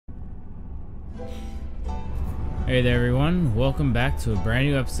Hey there everyone, welcome back to a brand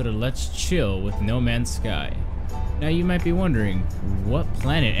new episode of Let's Chill with No Man's Sky. Now you might be wondering, what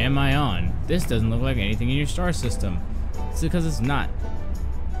planet am I on? This doesn't look like anything in your star system. It's because it's not.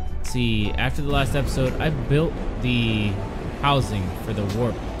 See, after the last episode, I built the housing for the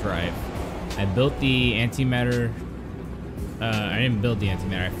warp drive. I built the antimatter, I didn't build the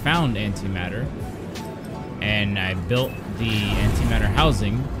antimatter, I found antimatter. And I built the antimatter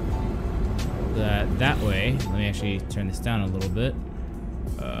housing. That way, let me actually turn this down a little bit.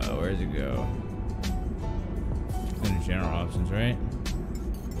 Where does it go? In the general options, right?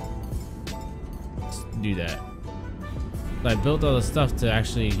 Let's do that. So I built all the stuff to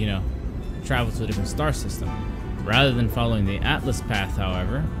actually, you know, travel to a different star system. Rather than following the Atlas path,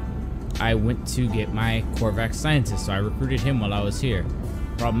 however, I went to get my Korvax scientist, so I recruited him while I was here.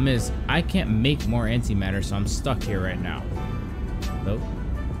 Problem is, I can't make more antimatter, so I'm stuck here right now. So,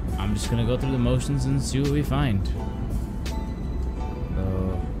 I'm just gonna go through the motions and see what we find.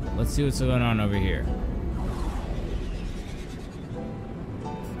 So, let's see what's going on over here.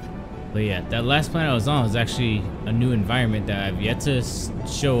 But yeah, that last planet I was on was actually a new environment that I've yet to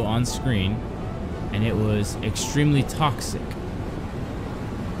show on screen. And it was extremely toxic.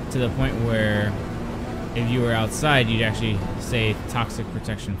 To the point where, if you were outside, you'd actually say toxic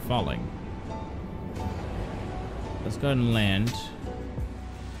protection falling. Let's go ahead and land.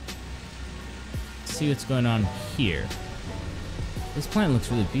 See what's going on here. This planet looks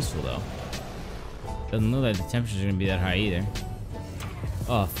really peaceful though. Doesn't look like the temperatures are gonna be that high either.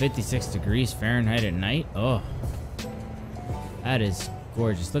 Oh, 56 degrees Fahrenheit at night. Oh, that is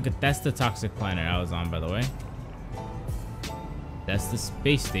gorgeous. Look at, that's the toxic planet I was on, by the way. That's the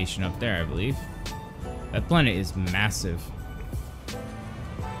space station up there, I believe. That planet is massive.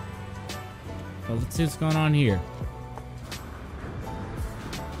 Well, let's see what's going on here.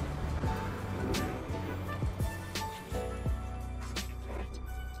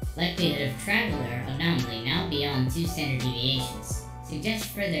 Likelihood of traveler anomaly now beyond 2 standard deviations. Suggest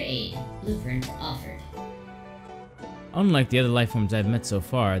further aid. Blueprint offered. Unlike the other life forms I've met so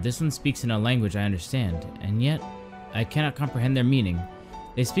far, this one speaks in a language I understand, and yet I cannot comprehend their meaning.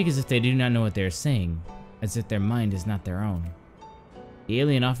 They speak as if they do not know what they are saying, as if their mind is not their own. The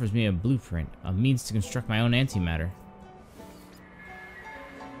alien offers me a blueprint, a means to construct my own antimatter.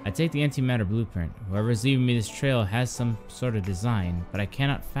 I take the antimatter blueprint. Whoever is leaving me this trail has some sort of design, but I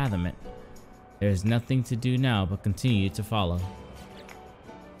cannot fathom it. There is nothing to do now but continue to follow.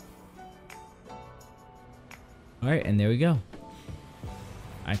 Alright, and there we go.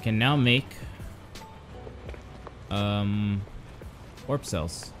 I can now make warp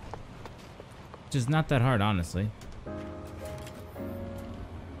cells. Which is not that hard, honestly.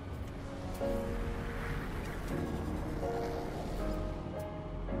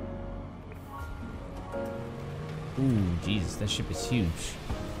 Ooh, Jesus, that ship is huge.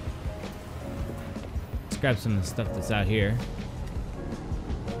 Let's grab some of the stuff that's out here.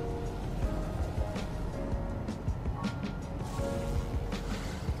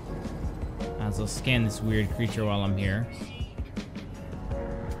 Might as well scan this weird creature while I'm here.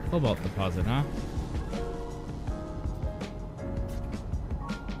 Cobalt deposit, huh?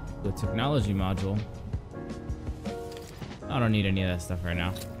 The technology module. I don't need any of that stuff right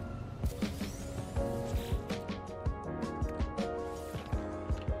now.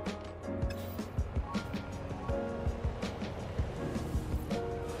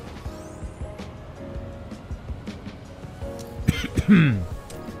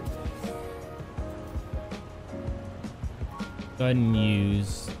 Go ahead and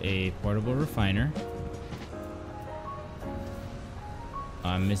use a portable refiner.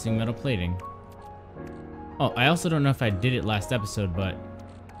 I'm missing metal plating. Oh, I also don't know if I did it last episode, but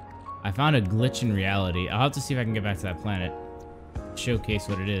I found a glitch in reality. I'll have to see if I can get back to that planet, showcase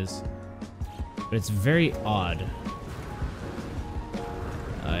what it is. But it's very odd.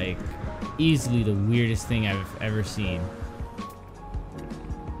 Like, easily the weirdest thing I've ever seen.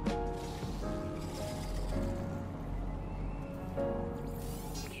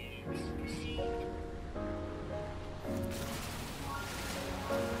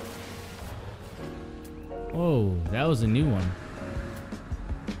 Whoa, that was a new one.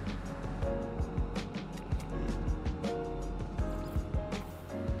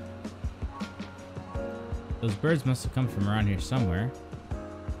 Those birds must have come from around here somewhere.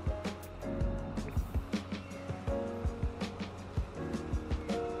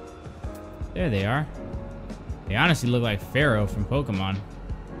 There they are. They honestly look like Pharaoh from Pokemon.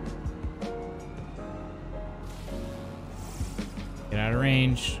 Get out of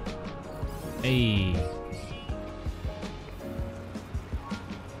range.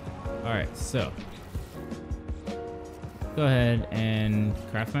 Alright, so go ahead and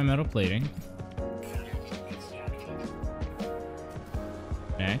craft my metal plating.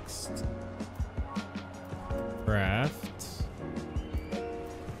 Next, craft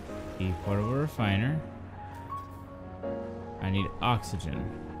the portable refiner. I need oxygen.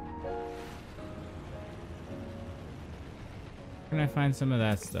 Can I find some of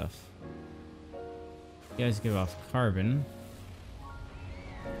that stuff? You guys give off carbon.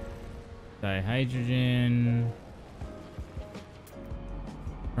 Dihydrogen.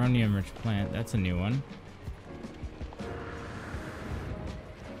 Chromium rich plant. That's a new one.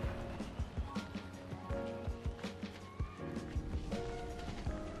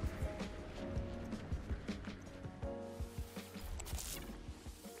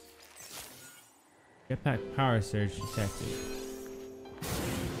 Jetpack power surge detected.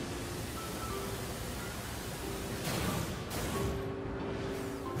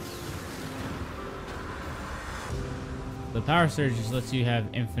 The power surge just lets you have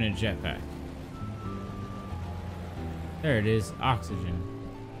infinite jetpack. There it is, oxygen.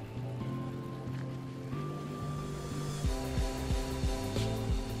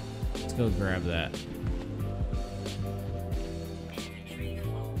 Let's go grab that.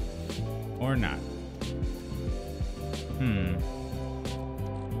 Or not.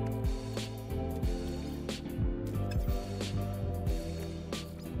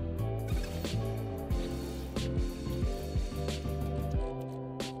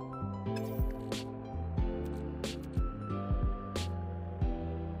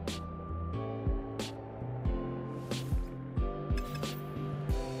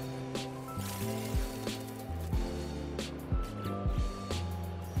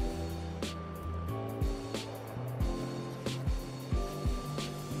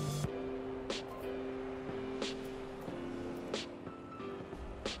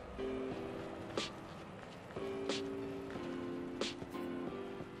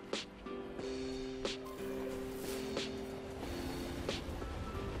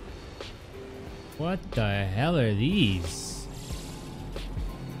 What the hell are these?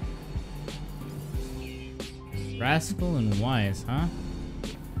 Rascal and Wise, huh?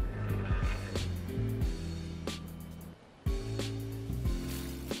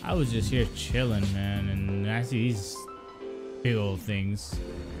 I was just here chilling, man, and I see these big old things.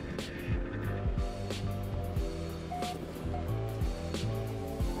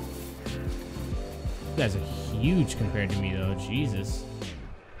 You guys are huge compared to me, though. Jesus.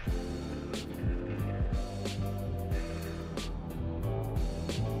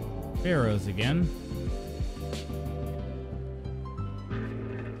 Pharaohs again.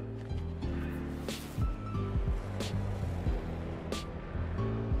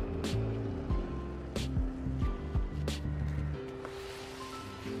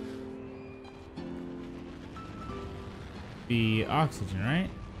 The oxygen, right?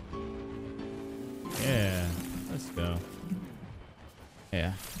 Yeah, let's go.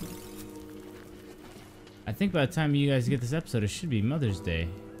 Yeah. I think by the time you guys get this episode, it should be Mother's Day.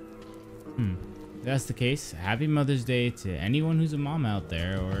 If that's the case, happy Mother's Day to anyone who's a mom out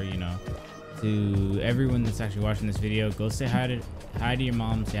there, or, you know, to everyone that's actually watching this video. Go say hi to your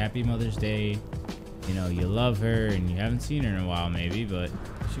mom, say happy Mother's Day. You know, you love her and you haven't seen her in a while maybe, but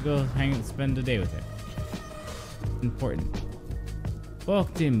you should go spend the day with her. Important.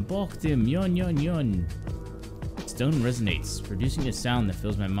 Balked him, yon yon yon. Stone resonates, producing a sound that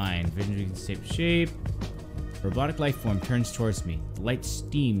fills my mind. Vision begins to take shape. Robotic life form turns towards me. The light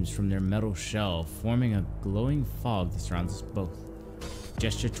steams from their metal shell, forming a glowing fog that surrounds us both.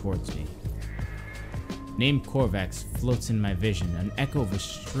 Gesture towards me. Name Korvax floats in my vision, an echo of a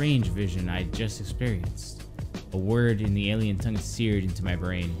strange vision I had just experienced. A word in the alien tongue is seared into my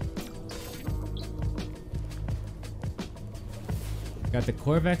brain. Got the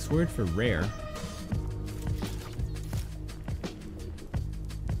Korvax word for rare.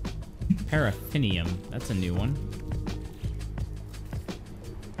 Paraffinium, that's a new one.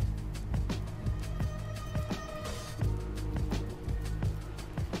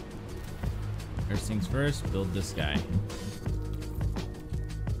 First things first, build this guy.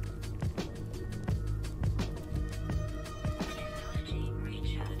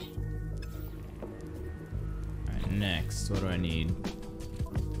 Alright, next, what do I need?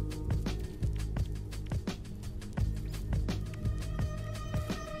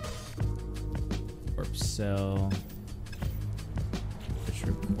 Cell, which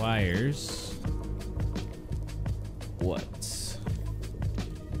requires what?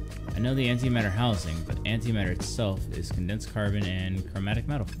 I know the antimatter housing, but antimatter itself is condensed carbon and chromatic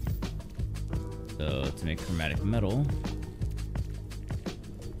metal. So to make chromatic metal,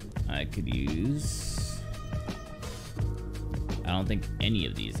 I could use... I don't think any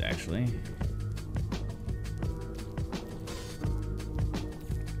of these, actually.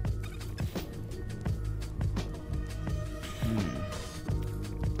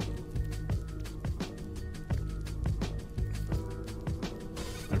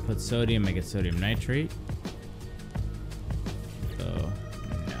 I'll put sodium, make it sodium nitrate. So,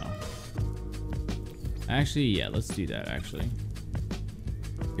 no. Actually, yeah, let's do that, actually.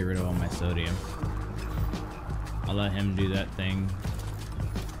 Get rid of all my sodium. I'll let him do that thing.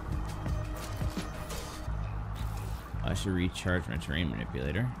 I should recharge my terrain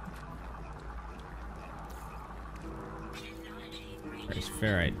manipulator. There's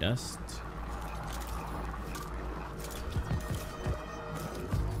ferrite dust.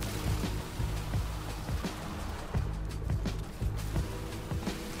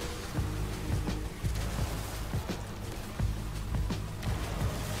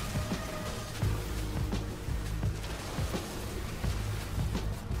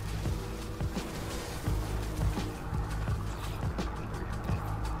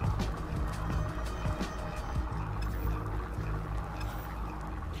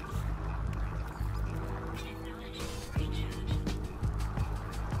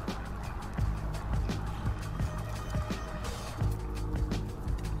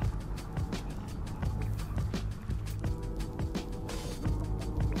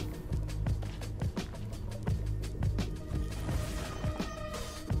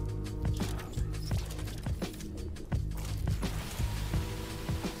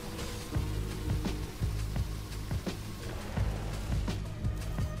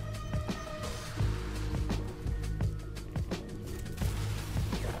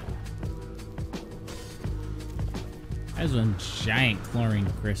 There's one giant chlorine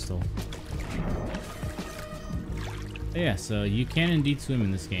crystal. Yeah, so you can indeed swim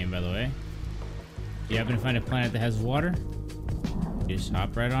in this game, by the way. If you happen to find a planet that has water, you just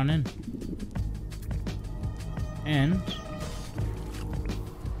hop right on in. And,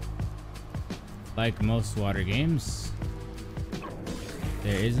 like most water games,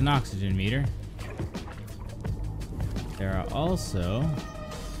 there is an oxygen meter. There are also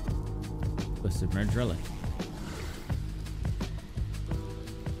a submerged relic.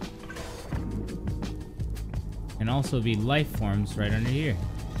 Can also be life forms right under here.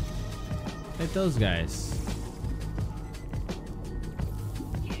 Like those guys.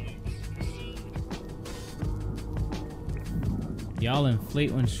 Y'all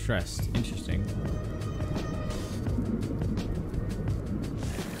inflate when stressed. Interesting.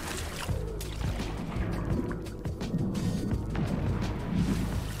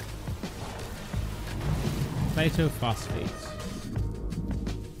 Phytophosphates.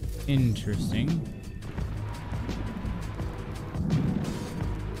 Interesting.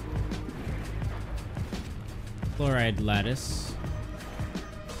 Chloride lattice.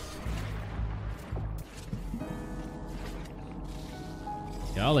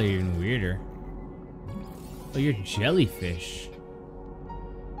 Y'all are even weirder. Oh, you're jellyfish.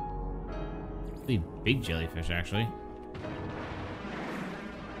 Really big jellyfish, actually.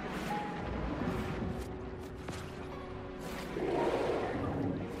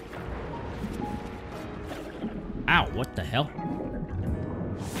 Ow, what the hell?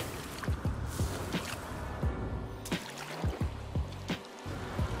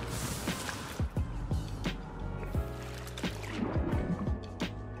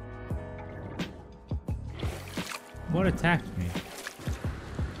 What attacked me?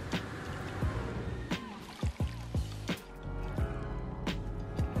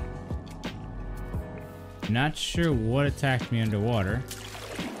 Not sure what attacked me underwater.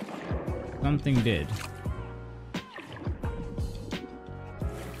 Something did.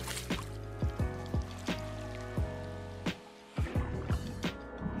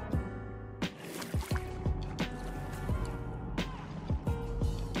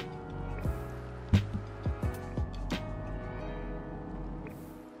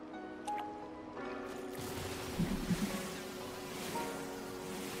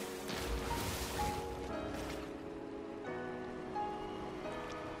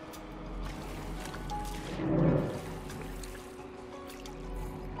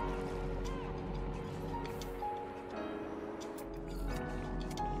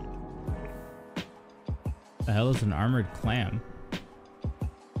 The hell is an armored clam?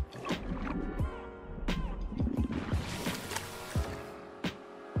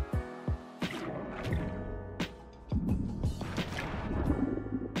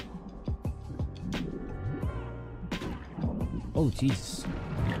 Oh, Jesus.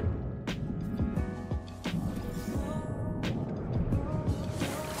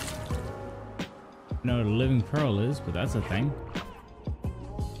 I know what a living pearl is, but that's a thing.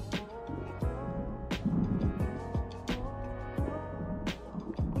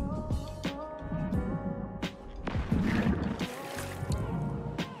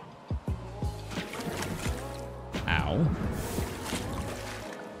 Ow.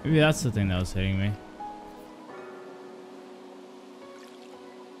 Maybe that's the thing that was hitting me.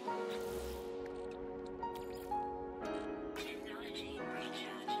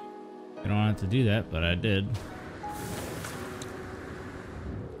 I don't have to do that, but I did.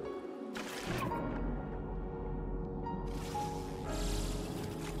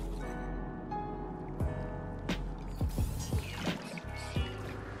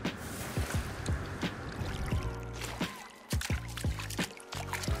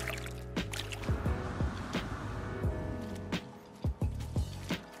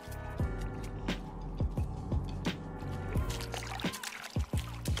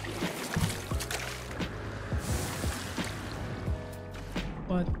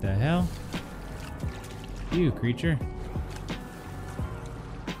 What the hell? You creature.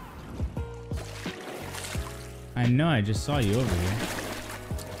 I know I just saw you over here.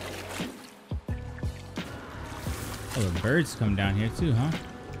 Oh, the birds come down here too, huh?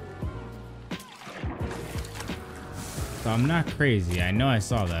 So I'm not crazy. I know I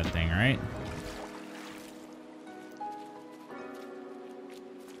saw that thing, right?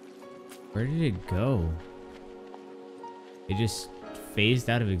 Where did it go? It just phased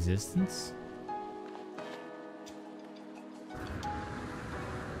out of existence?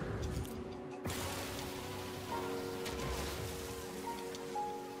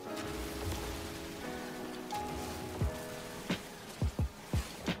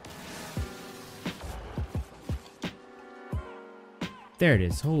 There it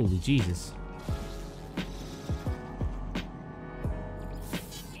is. Holy Jesus.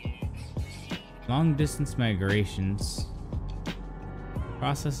 Long distance migrations.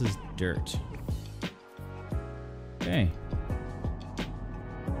 Processes dirt. Okay.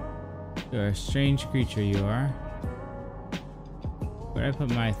 You're a strange creature, you are. Where'd I put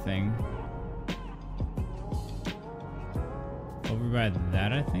my thing? Over by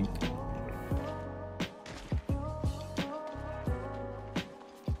that, I think?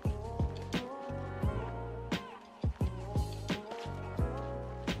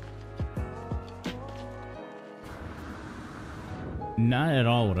 Not at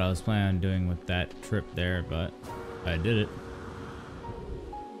all what I was planning on doing with that trip there, but I did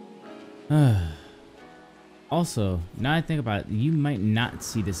it. Also, now I think about it, you might not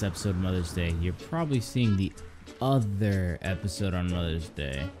see this episode of Mother's Day. You're probably seeing the other episode on Mother's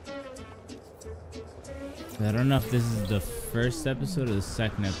Day. I don't know if this is the first episode or the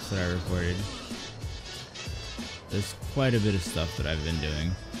second episode I recorded. There's quite a bit of stuff that I've been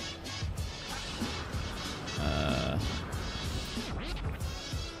doing.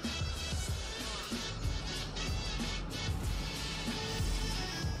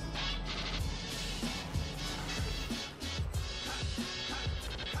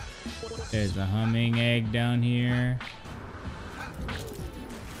 There's a humming egg down here.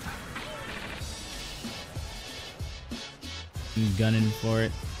 I'm gunning for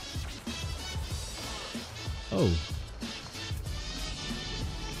it. Oh.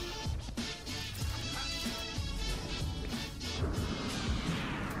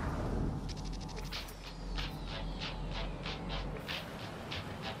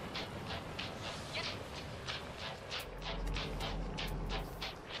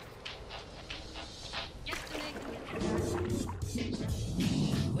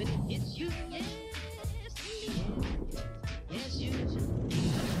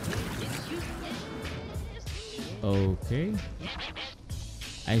 Okay.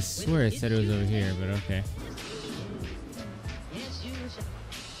 I swear it said it was over here, but okay.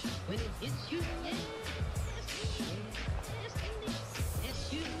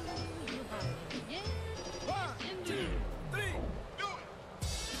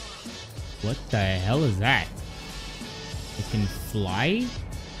 What the hell is that? It can fly?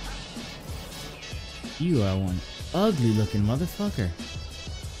 You are one ugly looking motherfucker.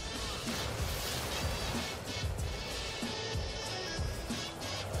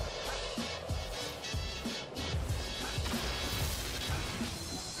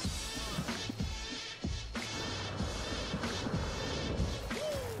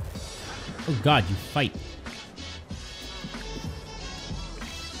 Oh god, you fight.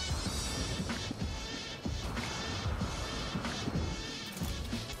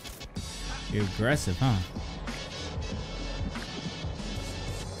 You're aggressive, huh?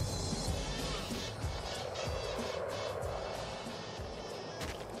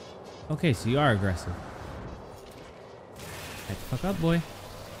 Okay, so you are aggressive. Back the fuck up, boy.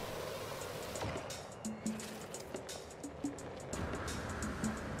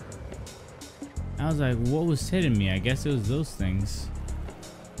 I was like, what was hitting me? I guess it was those things.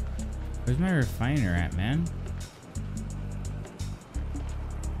 Where's my refiner at, man?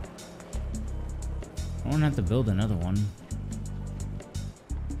 I won't have to build another one.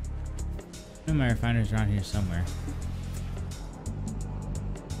 I know my refiner's around here somewhere.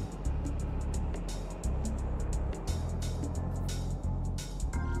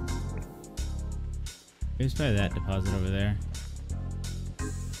 There's probably that deposit over there.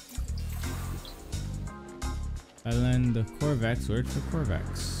 And then the Corvex, word for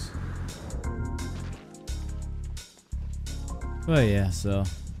Corvex. But yeah, so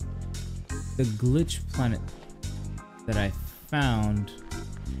the glitch planet that I found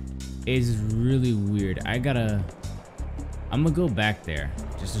is really weird. I'm gonna go back there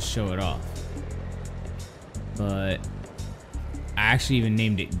just to show it off. But I actually even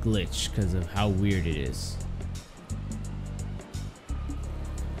named it glitch because of how weird it is.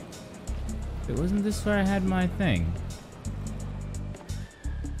 It wasn't this where I had my thing.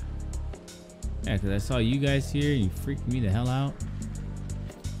 Yeah, because I saw you guys here and you freaked me the hell out.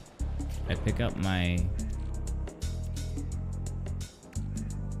 I pick up my...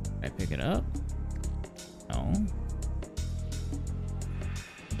 I pick it up? No.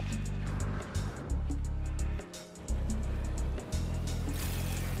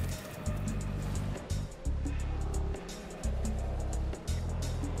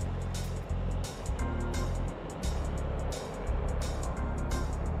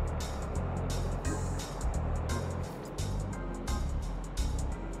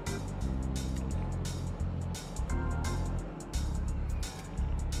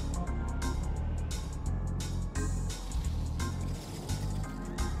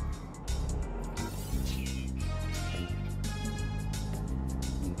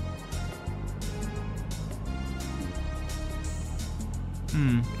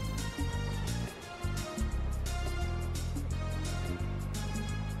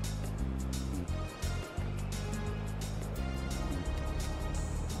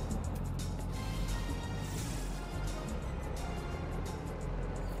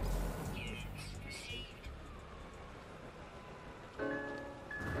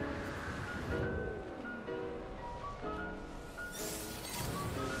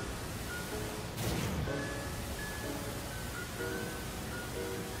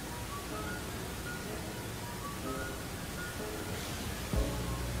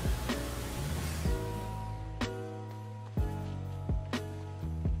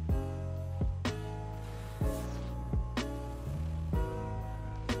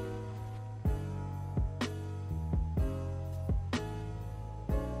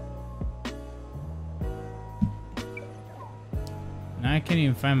 Now I can't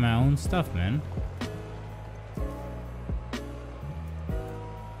even find my own stuff, man.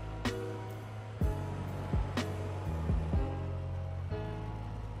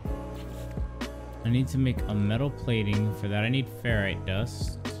 I need to make a metal plating. For that I need ferrite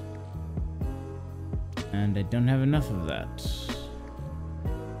dust. And I don't have enough of that.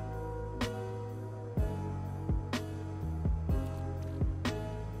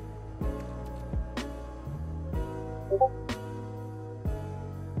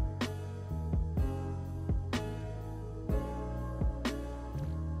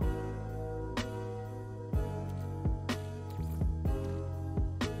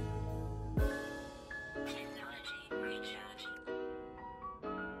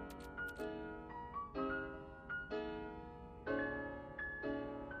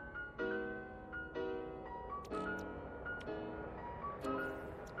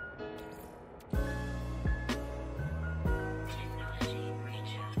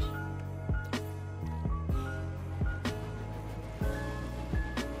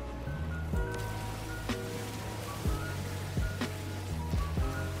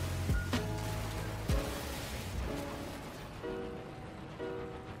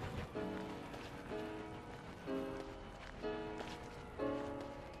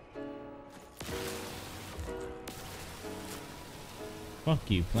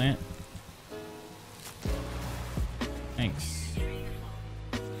 Fuck you, plant. Thanks.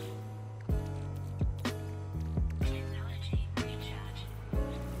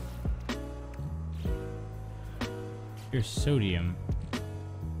 Here's sodium. Oh,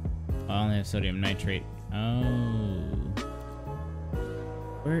 I only have sodium nitrate. Oh.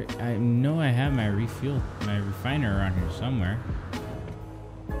 Where? I know I have my refiner around here somewhere.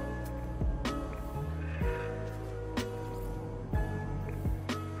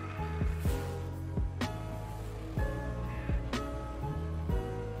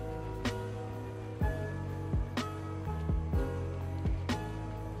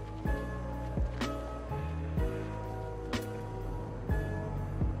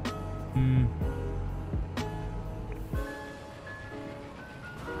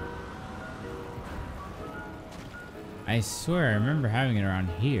 I swear I remember having it around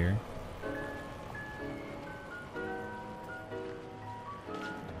here.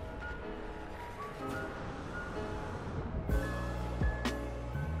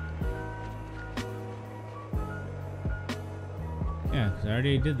 Yeah, because I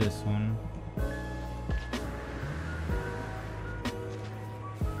already did this one.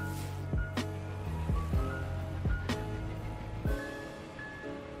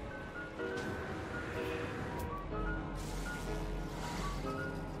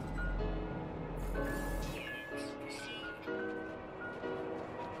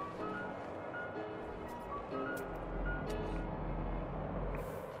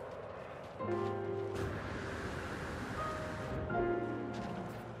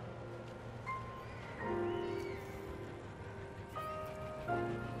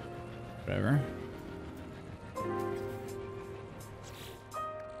 Whatever.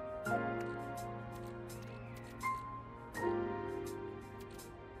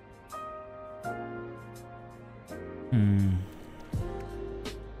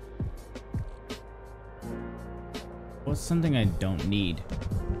 What's something I don't need?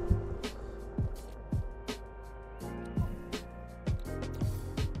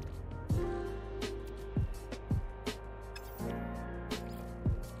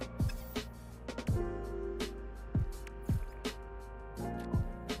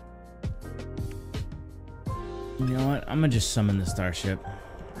 You know what? I'm gonna just summon the starship.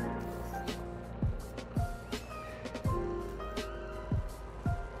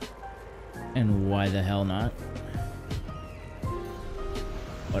 And why the hell not?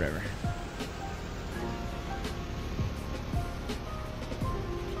 Whatever.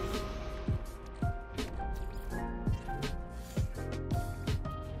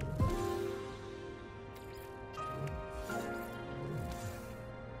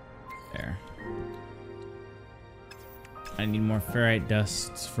 There. I need more ferrite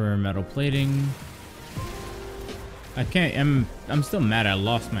dusts for metal plating. I can't. I'm still mad I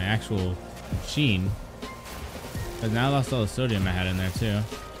lost my actual machine. But now I lost all the sodium I had in there too.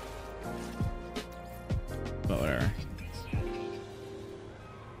 But whatever.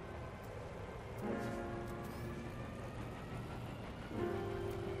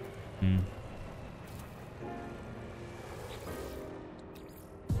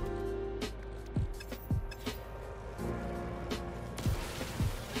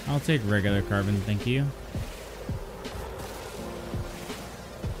 I'll take regular carbon, thank you.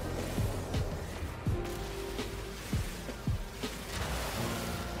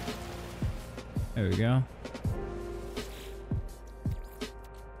 There we go.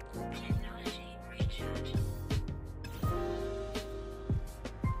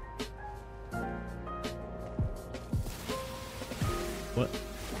 What?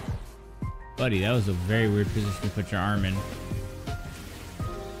 Buddy, that was a very weird position to put your arm in.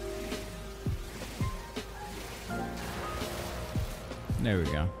 There we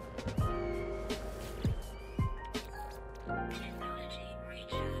go.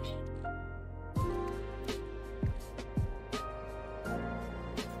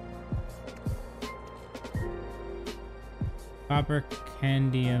 Copper,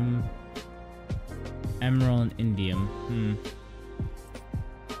 candium, emerald, and indium.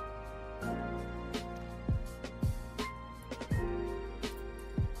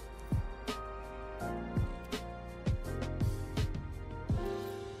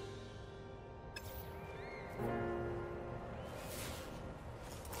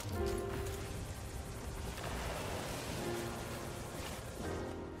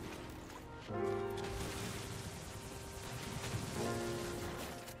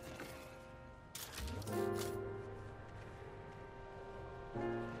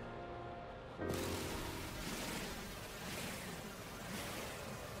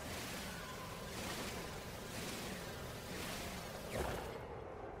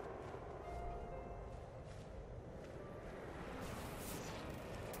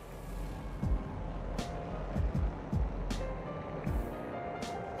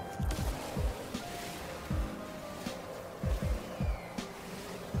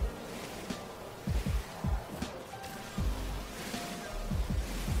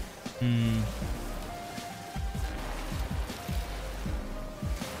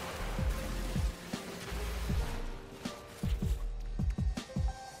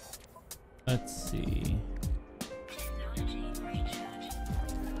 Let's see.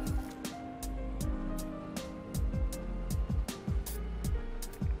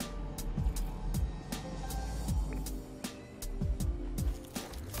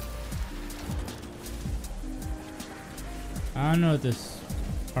 I don't know what this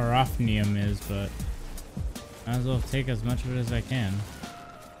paraphnium is, but might as well take as much of it as I can.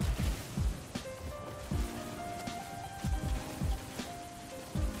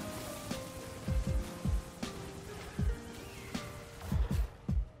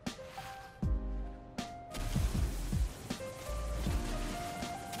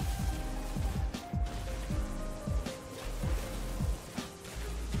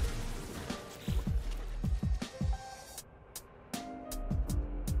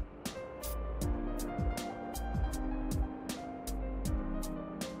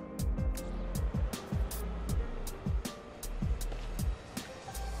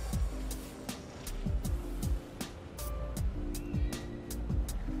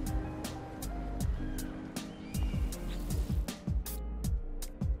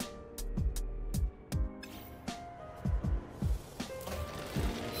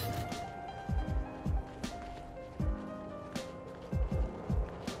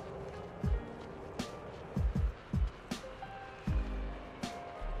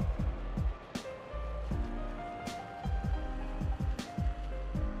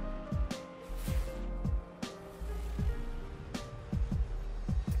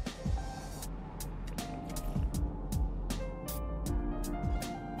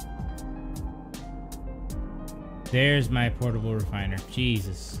 There's my portable refiner.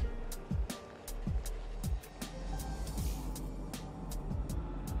 Jesus.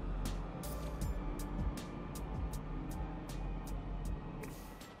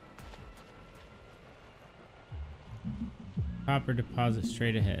 Copper deposit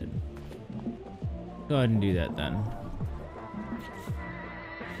straight ahead. Go ahead and do that then.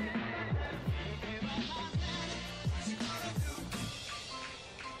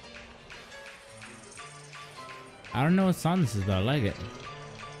 I don't know what song this is, but I like it.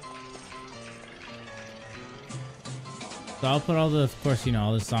 So I'll put all the, of course, you know,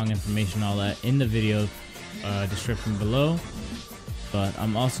 all the song information, all that in the video description below. But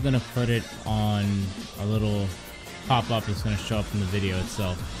I'm also going to put it on a little pop-up that's going to show up in the video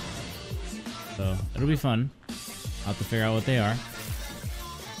itself. So it'll be fun. I'll have to figure out what they are.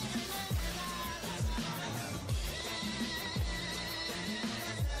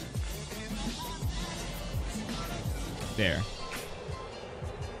 There.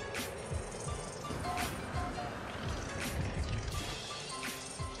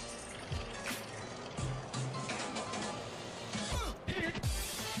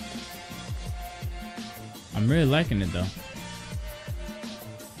 I'm really liking it though.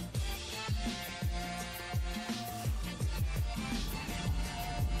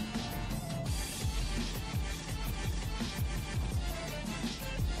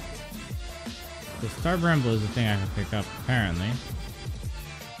 The Star Bramble is the thing I can pick up, apparently.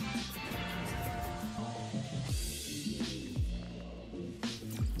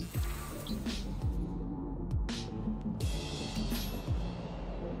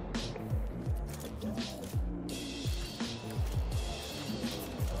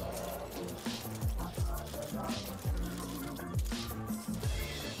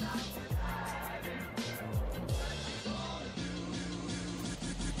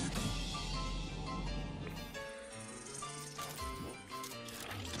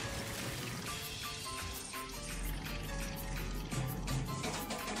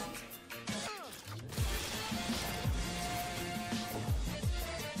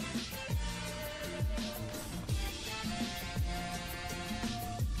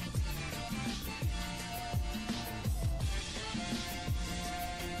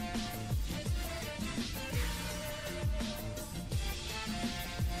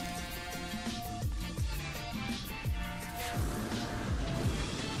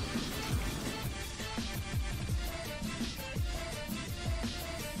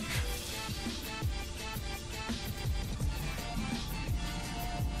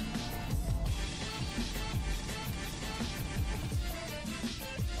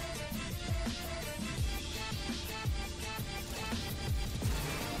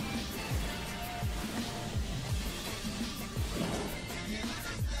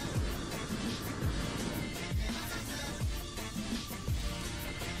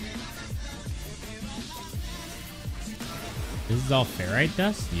 This is all ferrite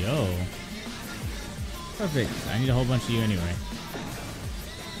dust? Yo. Perfect. I need a whole bunch of you anyway.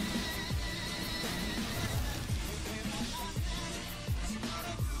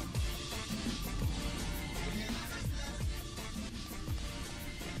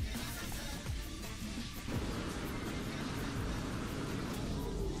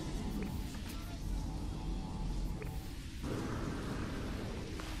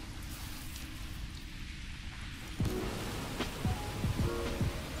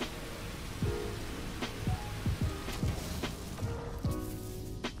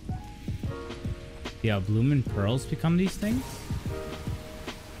 Yeah, Bloomin' Pearls become these things?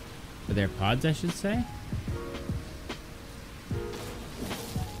 Or their pods, I should say?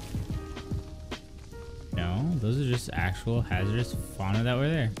 No, those are just actual hazardous fauna that were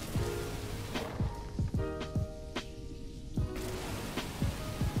there.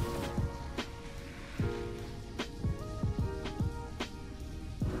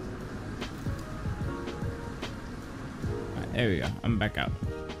 Alright, there we go. I'm back out.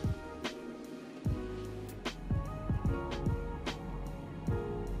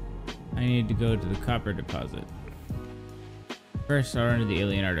 I need to go to the copper deposit. First, I'll run to the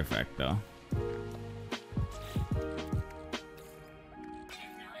alien artifact, though.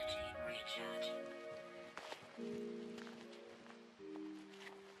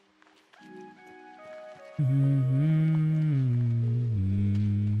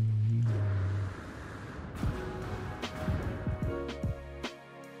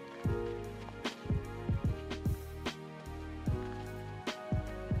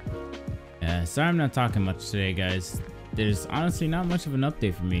 Sorry I'm not talking much today, guys. There's honestly not much of an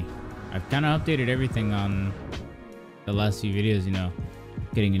update for me. I've kind of updated everything on the last few videos, you know,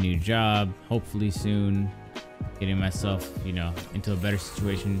 getting a new job, hopefully soon, getting myself, you know, into a better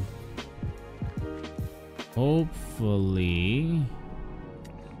situation. Hopefully.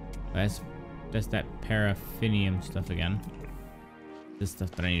 That's that paraffinium stuff again. This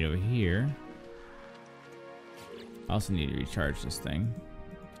stuff that I need over here. I also need to recharge this thing.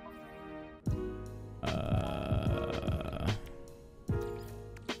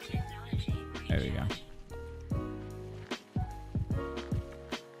 There we go.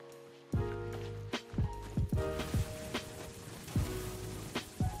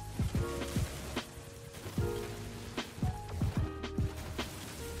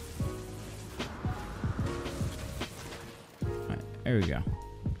 All right, there we go.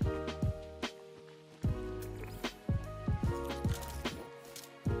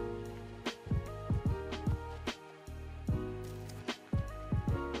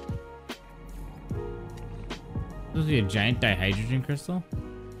 Supposed to be a giant dihydrogen crystal?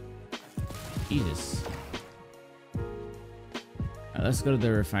 Jesus. Alright, let's go to the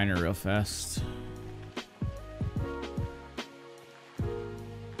refiner real fast.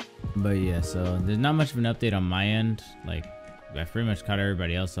 But yeah, so there's not much of an update on my end. Like, I've pretty much caught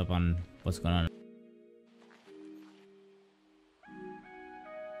everybody else up on what's going on.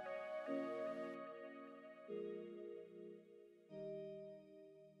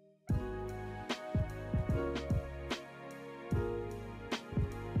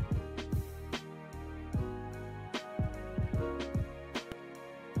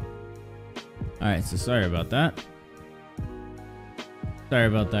 Alright, so sorry about that. Sorry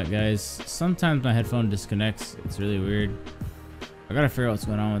about that, guys. Sometimes my headphone disconnects. It's really weird. I gotta figure out what's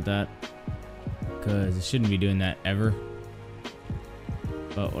going on with that, because it shouldn't be doing that ever.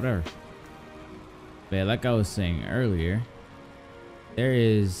 But whatever. But yeah, like I was saying earlier, there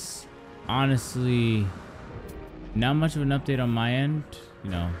is honestly not much of an update on my end.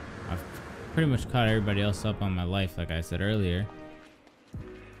 You know, I've pretty much caught everybody else up on my life, like I said earlier.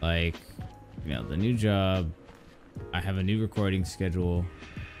 Like, you know, the new job, I have a new recording schedule.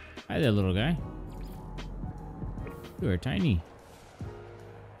 Hi there, little guy. You are tiny.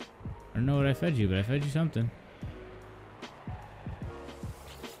 I don't know what I fed you, but I fed you something.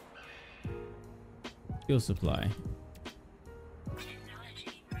 Fuel supply.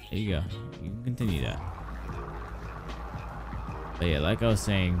 There you go. You can continue that. But yeah, like I was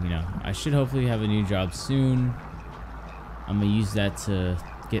saying, you know, I should hopefully have a new job soon. I'm gonna use that to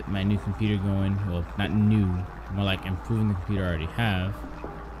get my new computer going. Well, not new, more like improving the computer I already have.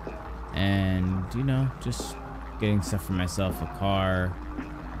 And, you know, just getting stuff for myself, a car,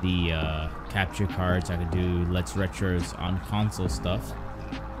 the capture cards. I could do Let's Retros on console stuff.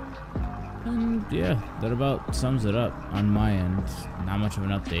 And yeah, that about sums it up on my end. Not much of an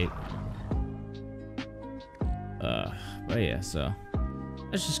update. But yeah, so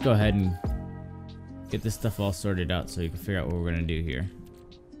let's just go ahead and get this stuff all sorted out so you can figure out what we're gonna do here.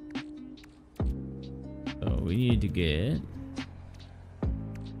 So we need to get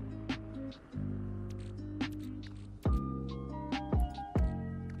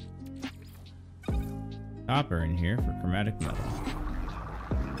copper in here for chromatic metal.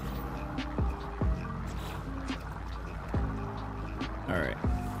 All right.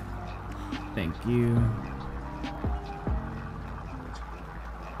 Thank you.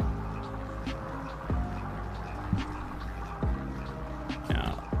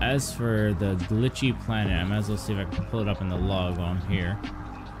 Now, as for the glitchy planet, I might as well see if I can pull it up in the log while I'm here.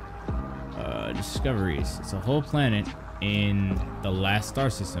 Discoveries. It's a whole planet in the last star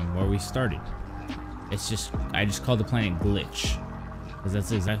system where we started. It's just, I just call the planet glitch, because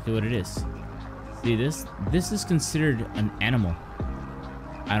that's exactly what it is. See this? This is considered an animal.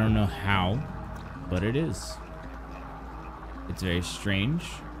 I don't know how, but it is. It's very strange.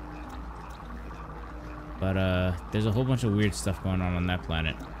 But there's a whole bunch of weird stuff going on that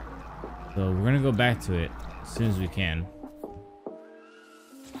planet. So we're gonna go back to it as soon as we can.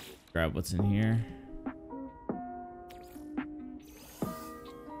 Grab what's in here.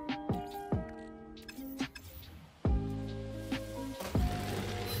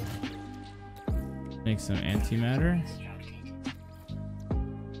 Make some antimatter.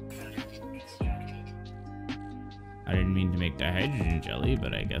 I didn't mean to make dihydrogen jelly,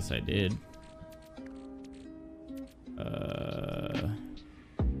 but I guess I did.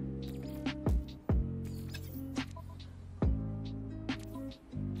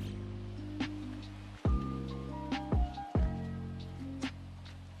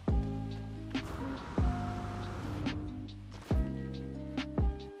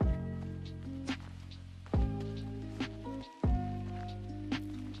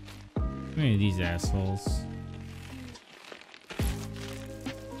 How many of these assholes?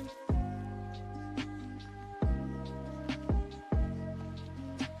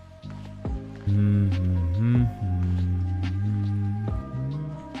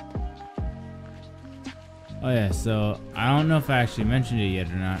 Oh yeah, so I don't know if I actually mentioned it yet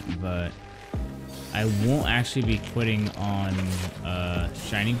or not, but I won't actually be quitting on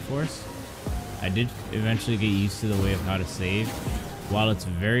Shining Force. I did eventually get used to the way of how to save. While it's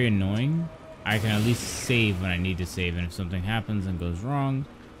very annoying, I can at least save when I need to save, and if something happens and goes wrong,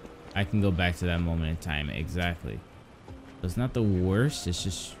 I can go back to that moment in time exactly. So it's not the worst, it's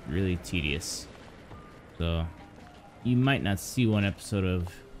just really tedious. So you might not see one episode of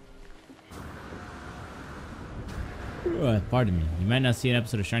pardon me, you might not see an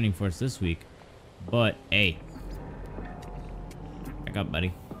episode of Shining Force this week, but hey, back up,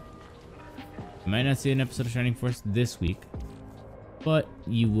 buddy. You might not see an episode of Shining Force this week, but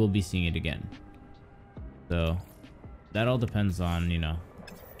you will be seeing it again. So that all depends on, you know,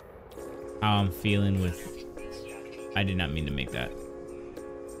 how I'm feeling with. I did not mean to make that.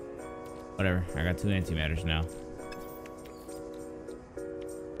 Whatever, I got 2 antimatters now.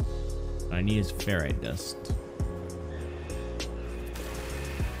 What I need is ferrite dust.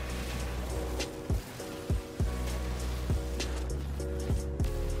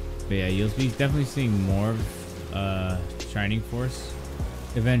 But yeah, you'll be definitely seeing more of Shining Force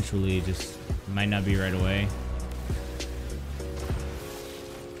eventually. It just might not be right away,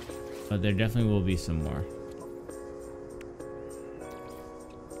 but there definitely will be some more.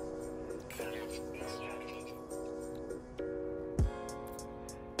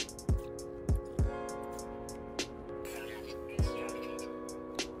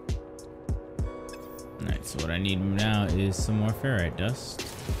 Alright, so what I need now is some more ferrite dust.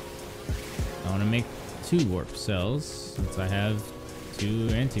 I want to make 2 warp cells since I have 2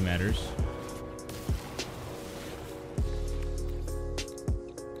 antimatters.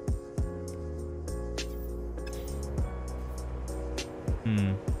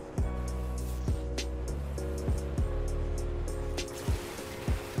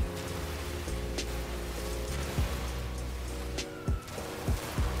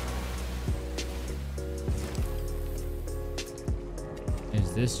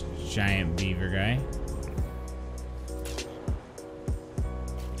 Is this giant beaver guy?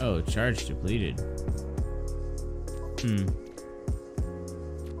 Oh, charge depleted.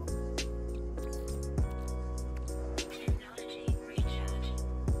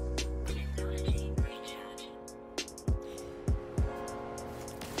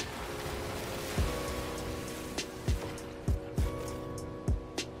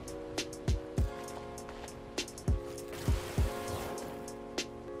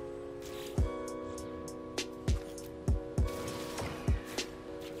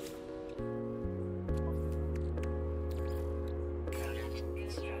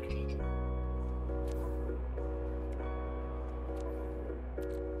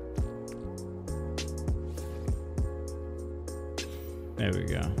 There we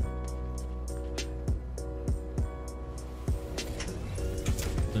go.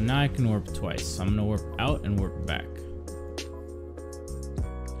 So now I can warp twice. So I'm gonna warp out and warp back.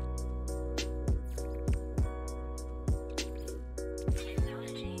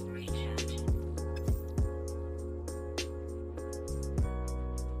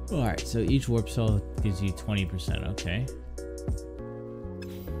 Alright, so each warp cell gives you 20%, okay.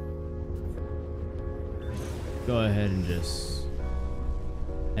 Go ahead and just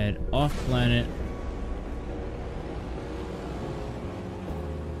head off planet.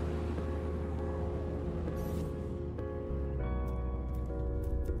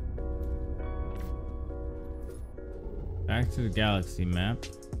 Back to the galaxy map.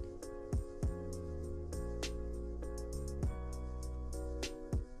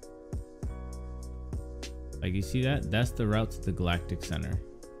 Like, you see that? That's the route to the galactic center.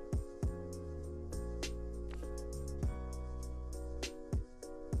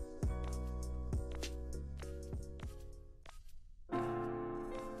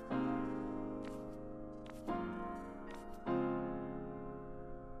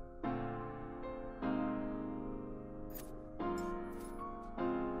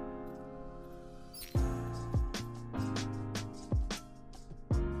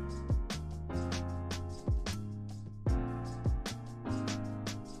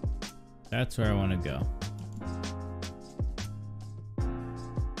 That's where I want to go.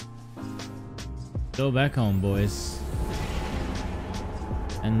 Go back home, boys.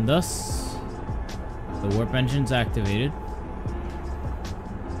 And thus, the warp engine's activated.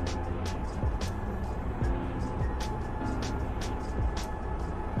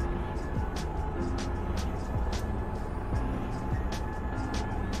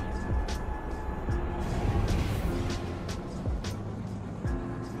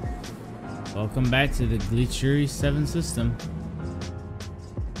 Welcome back to the Glitchery 7 system.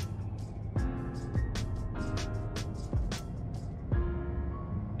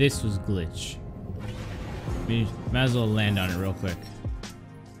 This was glitch. Might as well land on it real quick.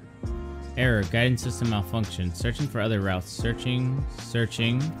 Error, guidance system malfunction. Searching for other routes. Searching.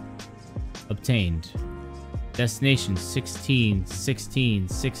 Obtained. Destination 16, 16,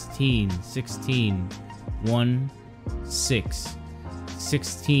 16, 16, 1, 6.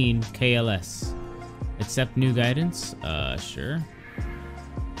 16 KLS. Accept new guidance? Sure.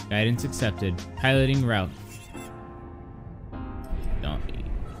 Guidance accepted. Piloting route.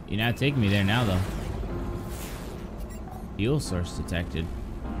 You're not taking me there now, though. Fuel source detected.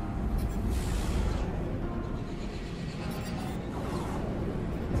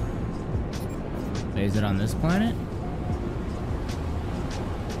 Is it on this planet?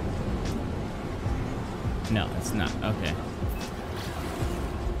 No, it's not. Okay.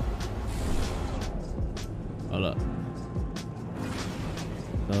 Hold up.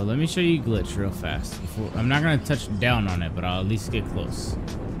 So let me show you glitch real fast. I'm not gonna touch down on it, but I'll at least get close.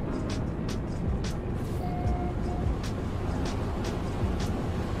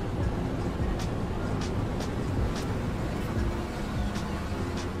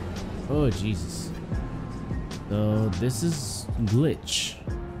 Oh Jesus. So this is glitch.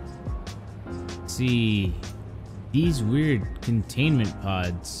 See, these weird containment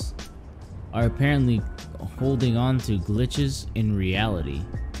pods are apparently holding on to glitches in reality.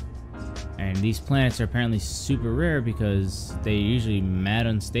 And these planets are apparently super rare because they're usually mad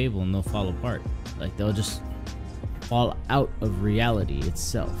unstable and they'll fall apart. Like, they'll just fall out of reality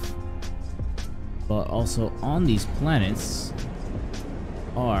itself. But also on these planets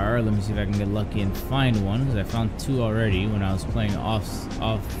are, let me see if I can get lucky and find one, because I found two already when I was playing off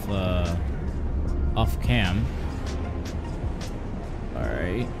cam.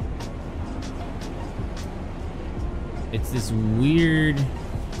 Alright. It's this weird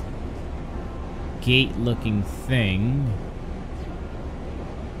gate looking thing.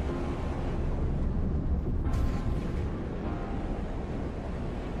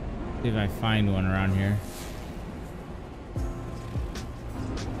 See if I find one around here.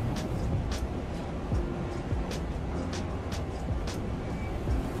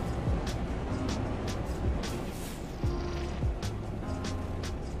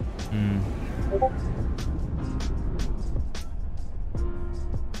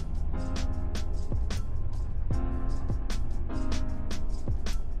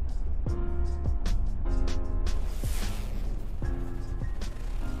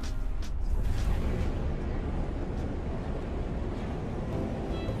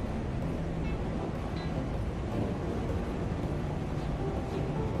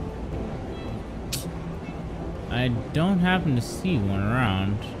 I don't happen to see one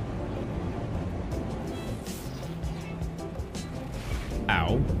around.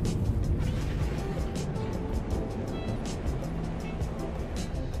 Ow.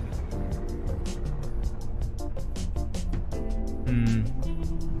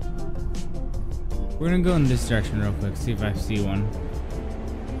 We're gonna go in this direction real quick, see if I see one.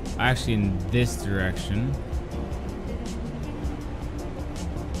 Actually, in this direction.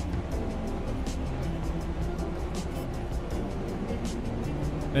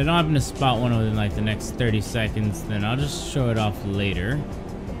 If I don't happen to spot one within like the next 30 seconds, then I'll just show it off later.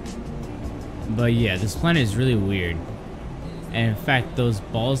 But yeah, this planet is really weird. And in fact, those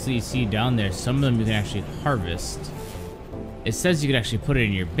balls that you see down there, some of them you can actually harvest. it says you could actually put it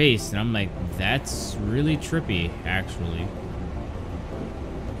in your base, and I'm like, that's really trippy, actually.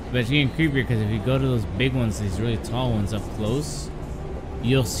 But it's getting creepier because if you go to those big ones, these really tall ones up close,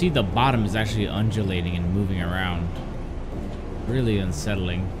 you'll see the bottom is actually undulating and moving around. Really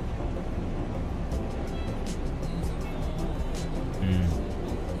unsettling.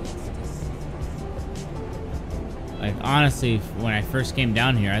 Like, honestly, when I first came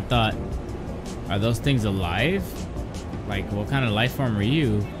down here, I thought, are those things alive? Like, what kind of life form are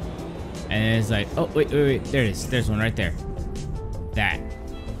you? And it's like, oh, wait, there it is. There's one right there. That.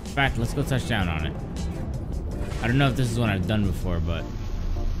 In fact, let's go touch down on it. I don't know if this is one I've done before, but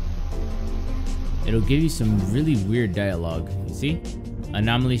it'll give you some really weird dialogue. You see?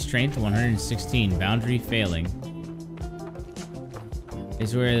 Anomaly strength 116, boundary failing.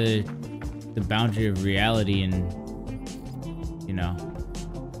 It's where the boundary of reality and, you know,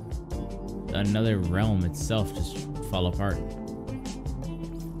 another realm itself just fall apart.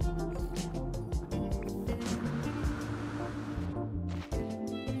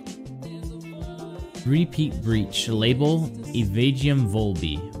 Repeat breach. Label Evagium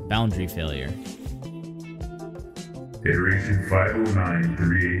Volbi. Boundary failure. Iteration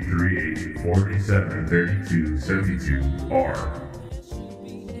 509-3838-4732-72-R.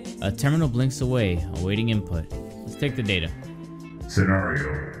 A terminal blinks away, awaiting input. Let's take the data.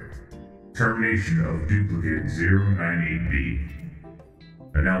 Scenario. Termination of duplicate 098B.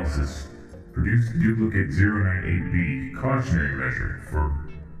 Analysis. Produce duplicate 098B cautionary measure for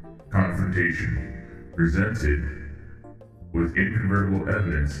confrontation. Presented with incontrovertible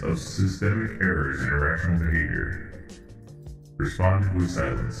evidence of systemic errors in irrational behavior. Responded with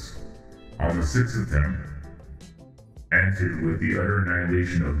silence. On the sixth attempt, answered with the utter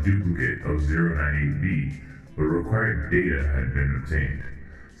annihilation of duplicate of 098B, but required data had been obtained.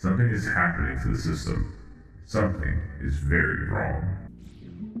 Something is happening to the system. Something is very wrong.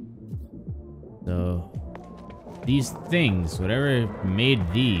 So, these things, whatever made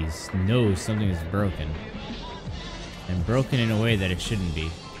these, knows something is broken. And broken in a way that it shouldn't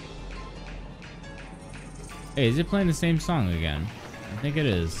be. Hey, is it playing the same song again? I think it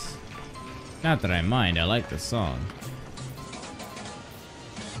is. Not that I mind, I like the song.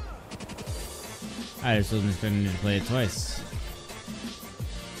 I just wasn't expecting to play it twice.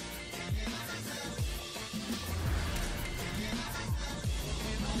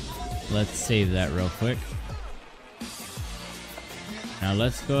 Let's save that real quick. Now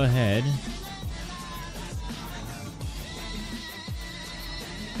let's go ahead.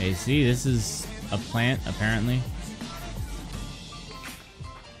 Hey, see, this is a plant, apparently.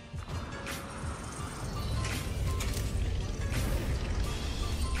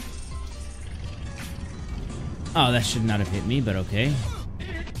 Oh, that should not have hit me, but okay.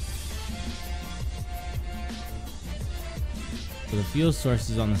 So the fuel source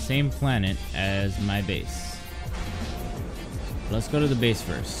is on the same planet as my base. Let's go to the base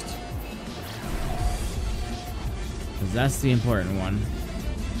first, because that's the important one.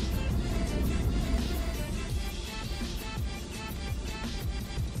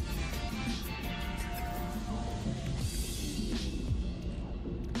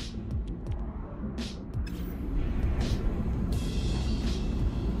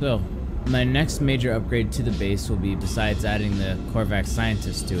 So, my next major upgrade to the base will be, besides adding the Korvax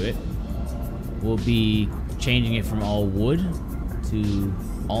scientist to it, will be changing it from all wood to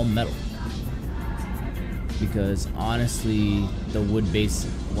all metal. Because honestly, the wood base,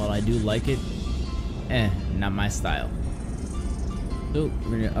 while I do like it, not my style. So,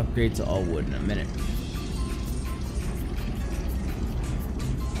 we're gonna upgrade to all wood in a minute.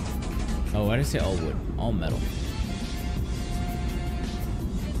 Oh, why did I say all wood? All metal.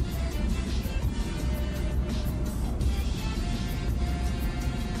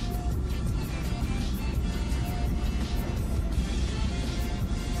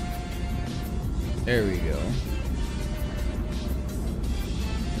 There we go.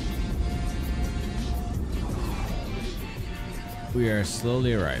 We are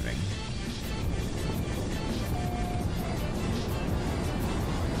slowly arriving.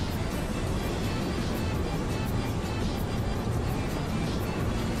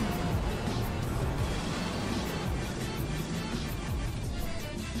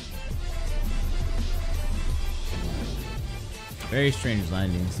 Very strange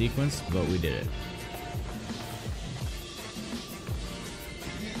landing sequence, but we did it.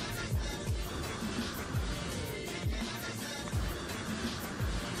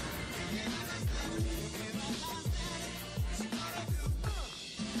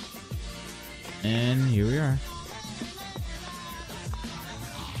 And here we are.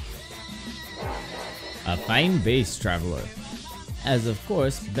 A fine base, traveler. as of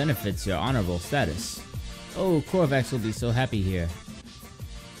course benefits your honorable status. Oh, Korvax will be so happy here.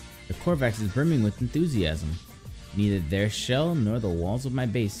 The Korvax is brimming with enthusiasm. Neither their shell nor the walls of my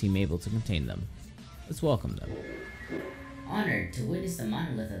base seem able to contain them. Let's welcome them. Honored to witness the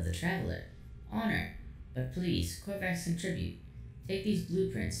monolith of the Traveler. Honor. But please, Korvax contribute. Take these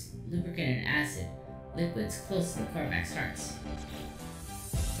blueprints, lubricant and acid, liquids close to the Korvax hearts.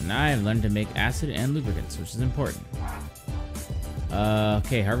 So now I've learned to make acid and lubricants, which is important.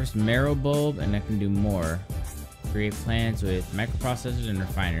 Okay, harvest marrow bulb, and I can do more. Create plants with microprocessors and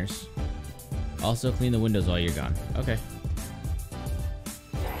refiners. Also clean the windows while you're gone. Okay.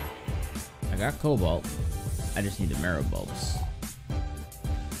 I got cobalt. I just need the marrow bulbs.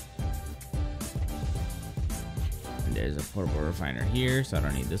 And there's a portable refiner here, so I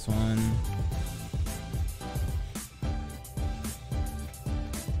don't need this one.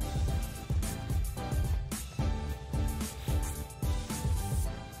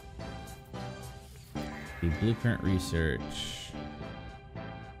 The blueprint research.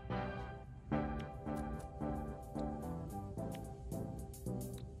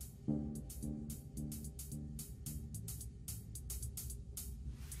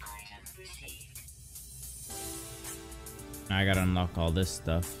 I gotta unlock all this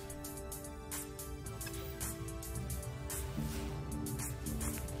stuff.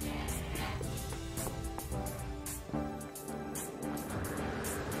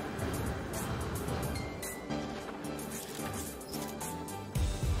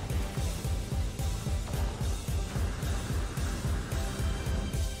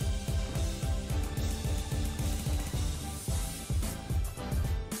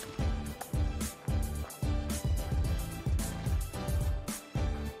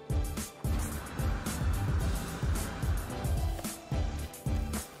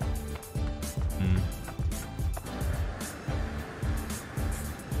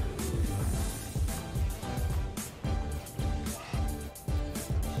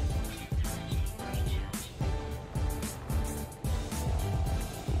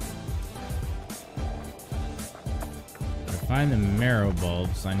 Find the marrow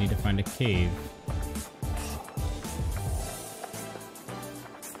bulbs. I need to find a cave.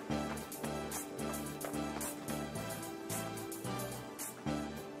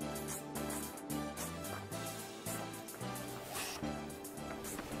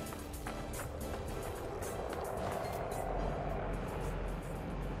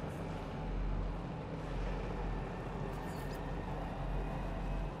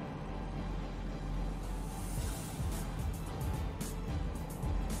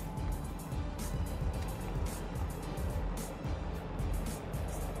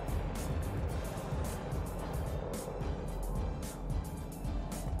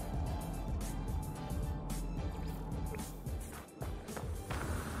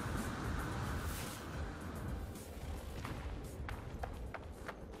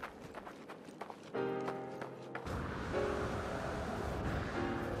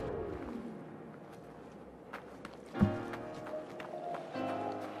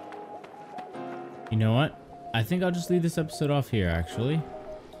 You know what? I think I'll just leave this episode off here, actually.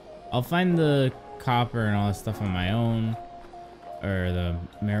 I'll find the copper and all that stuff on my own. Or the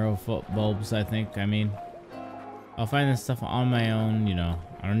marrow bulbs, I think. I mean, I'll find this stuff on my own, you know.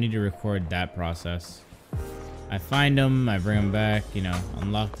 I don't need to record that process. I find them, I bring them back, you know,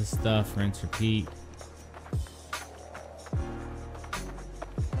 unlock the stuff, rinse, repeat.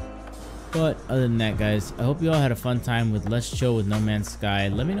 But other than that, guys, I hope you all had a fun time with Let's Chill with No Man's Sky.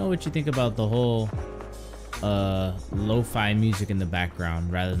 Let me know what you think about the whole lo-fi music in the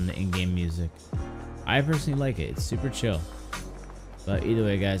background rather than the in-game music. I personally like it. It's super chill. But either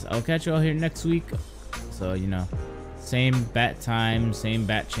way, guys, I'll catch you all here next week. So, you know, same bat time, same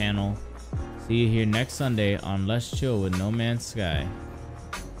bat channel. See you here next Sunday on Let's Chill with No Man's Sky.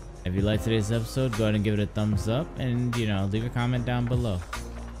 If you liked today's episode, go ahead and give it a thumbs up and, you know, leave a comment down below.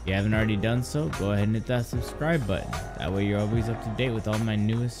 If you haven't already done so, go ahead and hit that subscribe button. That way you're always up to date with all my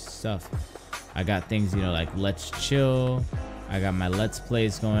newest stuff. I got things, you know, like Let's Chill. I got my Let's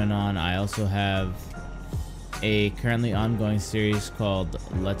Plays going on. I also have a currently ongoing series called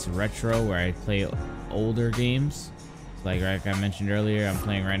Let's Retro, where I play older games. Like I mentioned earlier, I'm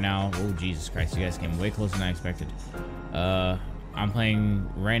playing right now. Oh, Jesus Christ, you guys came way closer than I expected. I'm playing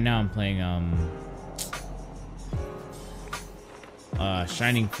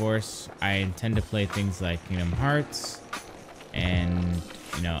Shining Force. I intend to play things like Kingdom Hearts and,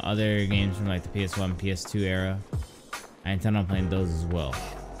 you know, other games from like the PS1, PS2 era. I intend on playing those as well.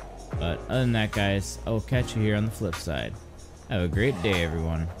 But other than that, guys, I will catch you here on the flip side. Have a great day,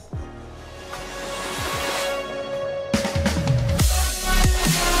 everyone.